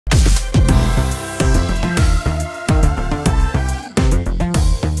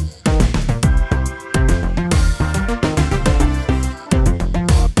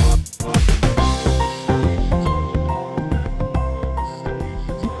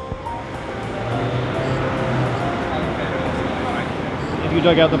we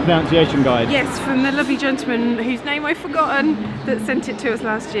dug out the pronunciation guide? Yes, from the lovely gentleman whose name I've forgotten that sent it to us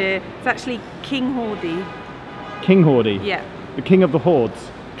last year. It's actually Cynghordy. Cynghordy? Yeah. The king of the hordes.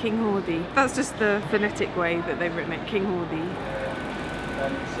 Cynghordy. That's just the phonetic way that they've written it, Cynghordy.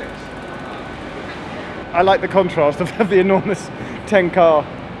 I like the contrast of the enormous 10-car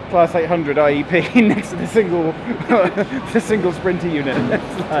Class 800 IEP next to the single sprinter unit.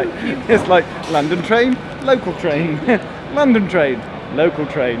 It's like London train, local train, London train, local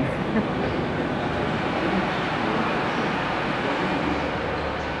train.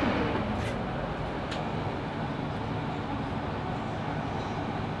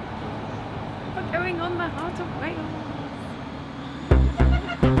 We're going on the Heart of Wales.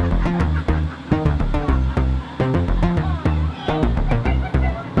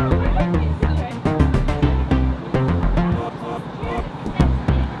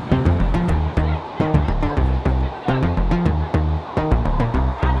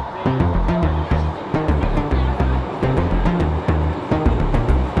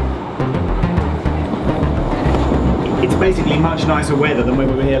 Basically much nicer weather than when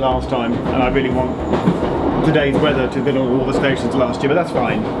we were here last time, and I really want today's weather to have been on all the stations last year, but that's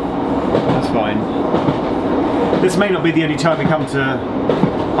fine. That's fine. This may not be the only time we come to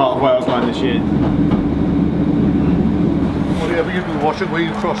Heart of Wales line this year. Well, yeah, but you can watch it when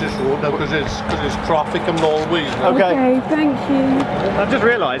you cross this road now because it's traffic and all the way. Okay, thank you. I've just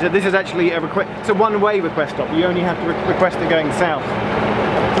realised that this is actually a request. It's a one-way request stop. You only have to request it going south.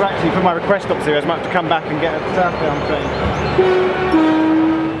 So actually, for my request stop series, I might have to come back and get a southbound train.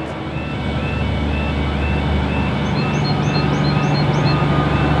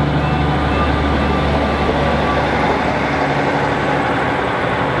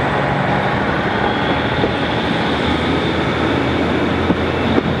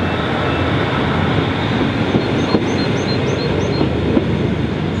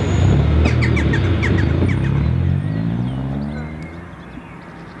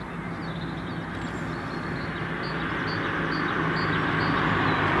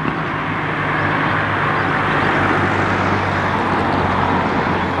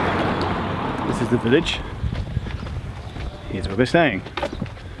 The village. Here's where we're staying.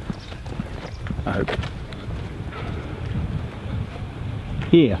 I hope.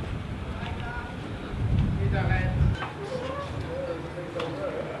 Here.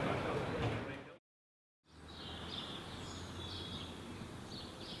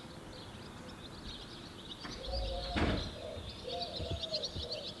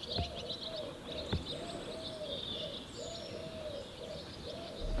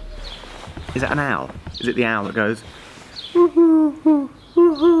 Is that an owl? Is it the owl that goes?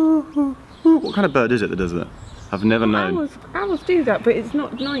 What kind of bird is it that does that? I've never known. Owls do that, but it's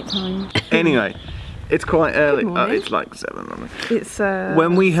not night time. Anyway, it's quite early. It's like 7. It's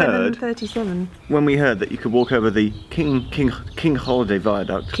when we heard 7:37. When we heard that you could walk over the Cynghordy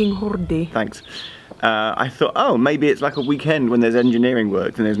Viaduct. Cynghordy. Thanks. I thought, oh, maybe it's like a weekend when there's engineering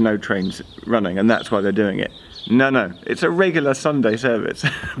work and there's no trains running, and that's why they're doing it. No, it's a regular Sunday service,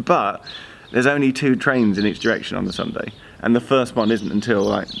 but there's only 2 trains in each direction on the Sunday, and the first one isn't until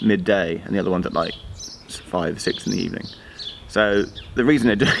like midday, and the other one's at like 5, 6 in the evening. So the reason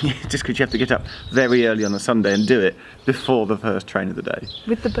they're doing it is just because you have to get up very early on a Sunday and do it before the first train of the day.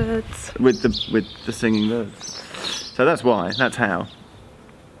 With the birds. With the singing birds. So that's why. That's how.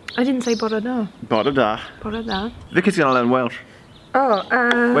 I didn't say Borada. Borada. Borada. Vicky's gonna learn Welsh. Oh.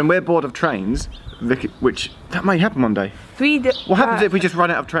 When we're bored of trains, Vicky, which that may happen one day. What happens if we just run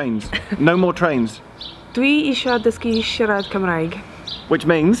out of trains? No more trains. Dwi isio dysgu siarad Cymraeg. Which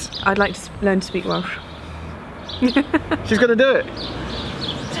means? I'd like to learn to speak Welsh. She's gonna do it.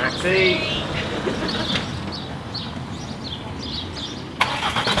 Taxi. Is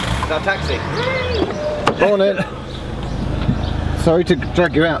that a taxi? Morning. Sorry to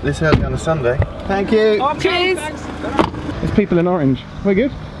drag you out this early on a Sunday. Thank you. Oh, cheers. There's people in orange. We're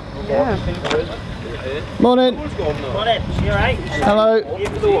good? Yeah. Morning. Morning. You alright? Hello. You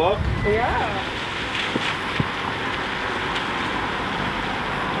for the walk? Yeah.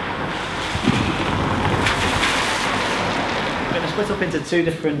 We're going to split up into two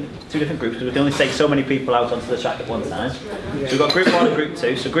different groups because we can only take so many people out onto the track at one time. So we've got group 1 and group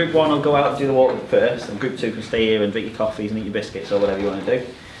 2. So group 1 will go out and do the walk first, and group 2 can stay here and drink your coffees and eat your biscuits or whatever you want to do.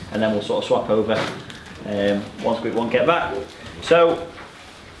 And then we'll sort of swap over once group 1 get back. So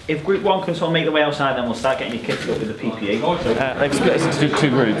if group 1 can sort of make the way outside, then we'll start getting your kits up with the PPE. They've split us into 2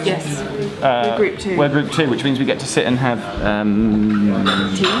 groups. Yes. We're group 2. We're group 2, which means we get to sit and have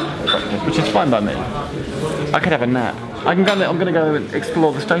tea, which is fine by me. I could have a nap. I'm going to go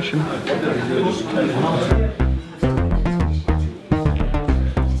explore the station.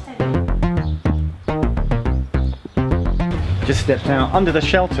 Just stepped out under the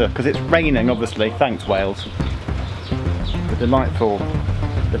shelter because it's raining, obviously. Thanks, Wales. The delightful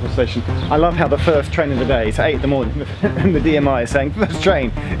little station. I love how the first train of the day is 8 in the morning and the DMI is saying first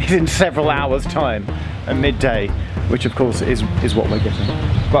train is in several hours' time at midday, which of course is what we're getting.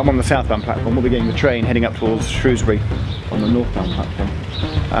 But I'm on the southbound platform. We'll be getting the train heading up towards Shrewsbury on the northbound platform.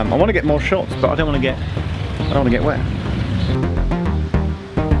 I want to get more shots, but I don't want to get wet.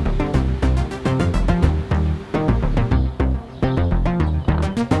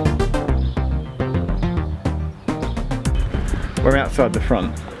 We're outside the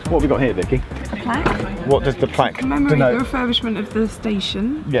front. What have we got here, Vicky? A plaque. What does the plaque Commemorate denote? the refurbishment of the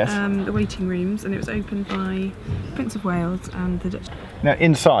station. Yes. The waiting rooms, and it was opened by Prince of Wales and the Dutch. Now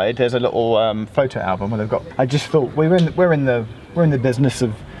inside there's a little photo album where they've got. I just thought we're in the business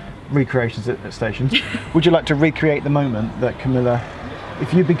of recreations at stations. Would you like to recreate the moment that Camilla?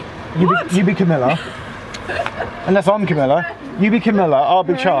 If you be Camilla, unless I'm Camilla, you be Camilla, I'll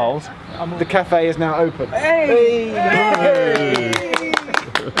be Charles. The cafe is now open. Hey! Hey!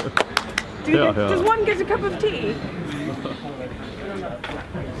 Does one get a cup of tea?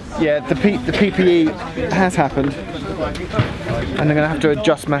 Yeah, the PPE has happened, and I'm going to have to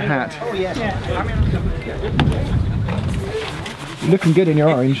adjust my hat. Looking good in your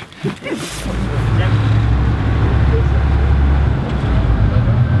orange.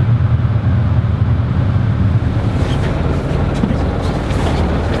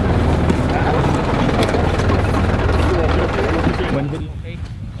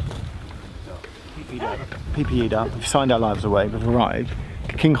 PPE'd up, we've signed our lives away, we've arrived.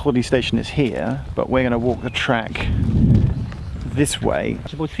 Cynghordy station is here, but we're going to walk the track this way.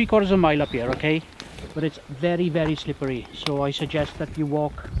 It's about 3/4 mile up here, okay? But it's very, very slippery, so I suggest that you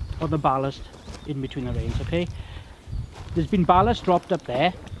walk on the ballast in between the lanes, okay? There's been ballast dropped up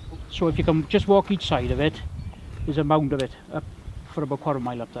there, so if you can just walk each side of it, there's a mound of it up for about 1/4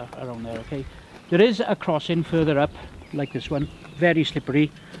 mile up there, around there, okay? There is a crossing further up, like this one, very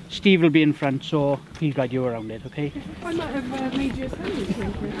slippery. Steve will be in front, so he'll guide you around it, okay? I might have made you a sandwich.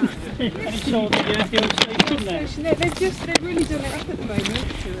 So They've really done it up at the moment.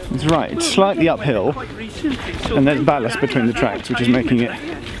 It's right, it's slightly uphill, and there's ballast between the tracks, which is making it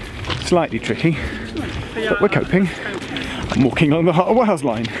slightly tricky, but we're coping. I'm walking along the Heart of Wales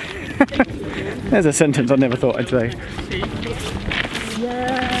line. There's a sentence I never thought I'd say.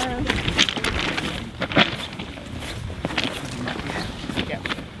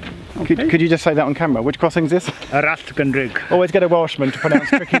 Could you just say that on camera? Which crossing is this? Arat. Always get a Welshman to pronounce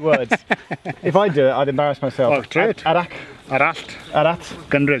tricky words. If I do it, I'd embarrass myself. Oh, great. Arat.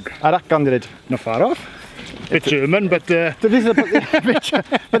 Gundrid. Not far off. Bit German, but So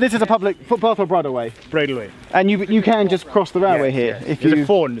this is a public footpath or bridleway. bridleway. And you can just cross the railway here if There's you. a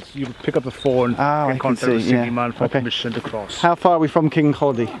phone. You pick up the phone. I get can contact with see, the yeah. city man for Okay. permission to cross. How far are we from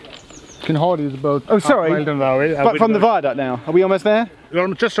Cynghordy? Cynghordy is about. Oh, sorry. half a mile down that way. But from the viaduct now. Are we almost there? We're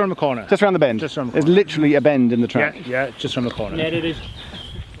just around the corner. Just around the bend. Just around the There's corner. literally a bend in the track. Yeah, just around the corner. Yeah, it is.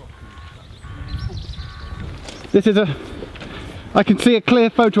 This is I can see a clear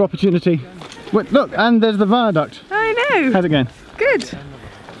photo opportunity. Wait, look, and there's the viaduct. I know. How's it going? Good.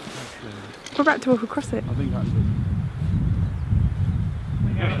 We're about to walk across it.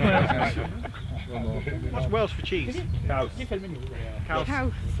 What's Welsh for cheese? Cows.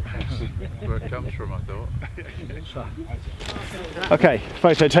 House. Where it comes from, I thought. Okay,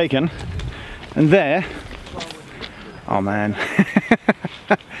 photo taken. And there, oh man,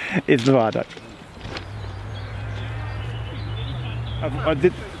 is the viaduct.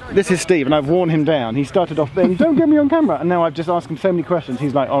 This is Steve, and I've worn him down. He started off being, don't get me on camera, and now I've just asked him so many questions.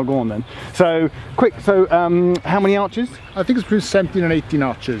 He's like, oh, go on then. So, quick, how many arches? I think it's between 17 and 18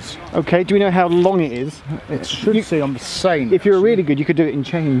 arches. Okay, do we know how long it is? It should say on the sign. If you're really good, you could do it in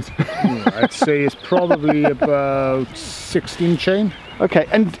chains. I'd say it's probably about 16 chain. Okay,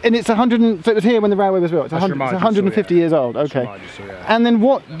 and it's 100, so it was here when the railway was built. It's 150 years old, okay. And then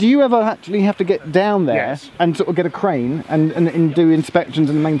what, do you ever actually have to get down there Yes. and sort of get a crane and do inspections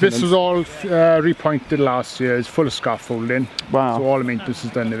and maintenance? This was all repointed last year. It's full of scaffolding. Wow. So all the maintenance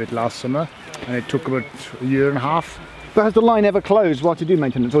was done of it last summer, and it took about a year and a half. But has the line ever closed whilst you do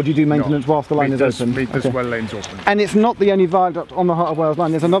maintenance, or do you do maintenance whilst the line is open? Maintenance Okay. while the line's open. And it's not the only viaduct on the Heart of Wales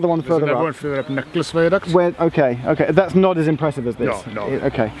line, there's another one There's further another up. one further up, Nicholas Viaduct. Where, okay, that's not as impressive as this. No.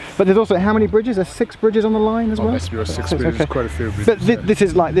 Okay, but there's also how many bridges? There's 6 bridges on the line as well. Oh, must be about 6 bridges. Okay. Quite a few bridges. But this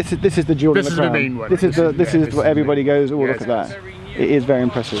is like this is the jewel in This the is the crown. main one. This is This is what everybody goes. Oh, yes, look at that! It is very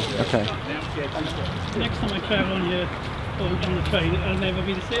impressive. Okay. Next time I travel on the train, it'll never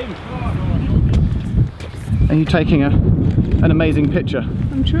be the same. Are you taking an amazing picture?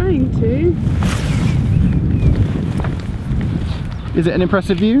 I'm trying to. Is it an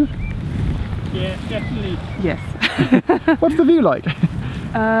impressive view? Yeah, definitely. Yes. What's the view like?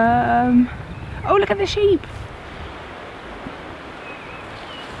 Oh, look at the sheep.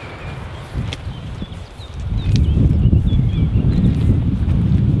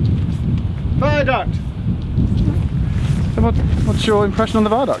 Viaduct! So what's your impression on the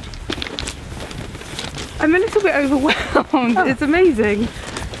viaduct? I'm a little bit overwhelmed. Oh. It's amazing.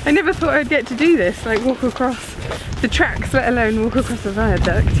 I never thought I'd get to do this, like walk across the tracks, let alone walk across the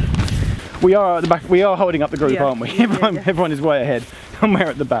viaduct. We are at the back. We are holding up the group, Yeah. aren't we? Yeah, Everyone, yeah. everyone is way ahead, and we're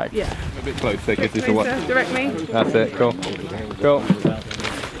at the back. Yeah. A bit closer, because it's a Closer, what? direct me. That's it, cool. Cool.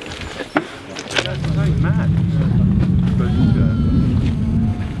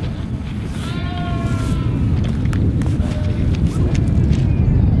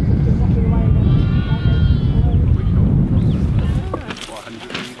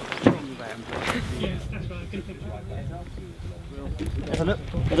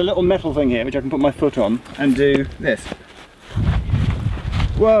 There's a little metal thing here which I can put my foot on and do this.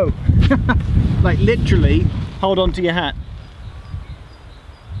 Whoa! Like literally hold on to your hat.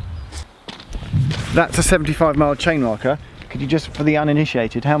 That's a 75-mile chain marker. Could you just, for the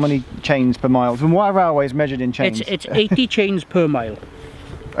uninitiated, how many chains per mile? And why are railways measured in chains? It's 80 chains per mile.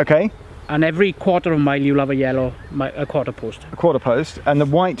 Okay, And every quarter of a mile you'll have a yellow, a quarter post. a quarter post, and the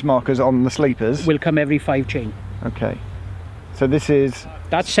white markers on the sleepers. Will come every 5 chain. Okay, so this is,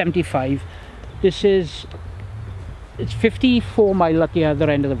 That's 75. This is, it's 54 mile at the other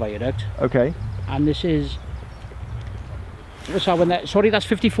end of the viaduct. okay, And this is, so when that, sorry, that's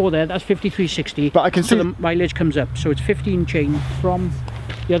 54 there, that's 53.60. but I can So see, the mileage comes up, so it's 15 chain from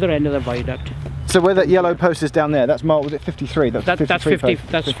the other end of the viaduct. so where that yellow post is down there, that's mile, was it 53? That's That's 53 50.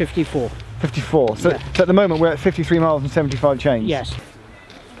 post. That's 54. 54, so, Yeah. so at the moment we're at 53 miles and 75 chains? Yes.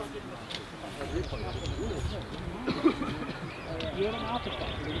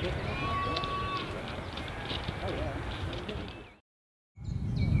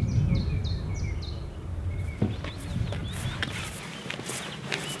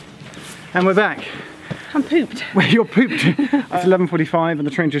 And we're back. I'm pooped. Where you're pooped. It's 11:45 and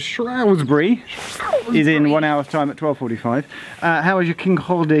the train to Shrewsbury is in 1 hour's time at 12:45. How was your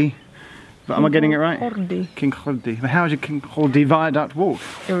Cynghordy? Am I getting it right? Cynghordy. Cynghordy. How was your Cynghordy Viaduct walk?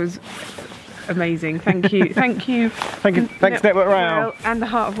 It was amazing. Thank you. Thank you. Thanks Network Rail. And the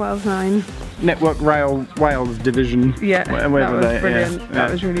Heart of Wales 9. Network Rail Wales Division. Yeah, Whatever that was they- yeah, brilliant. yeah.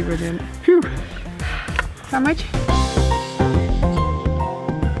 That was really brilliant. Phew. Sandwich?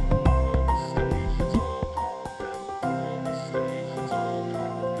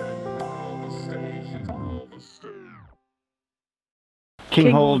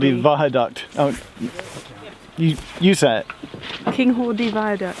 Cynghordy Viaduct. Oh, you say it. Cynghordy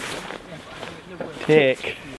Viaduct. Tick.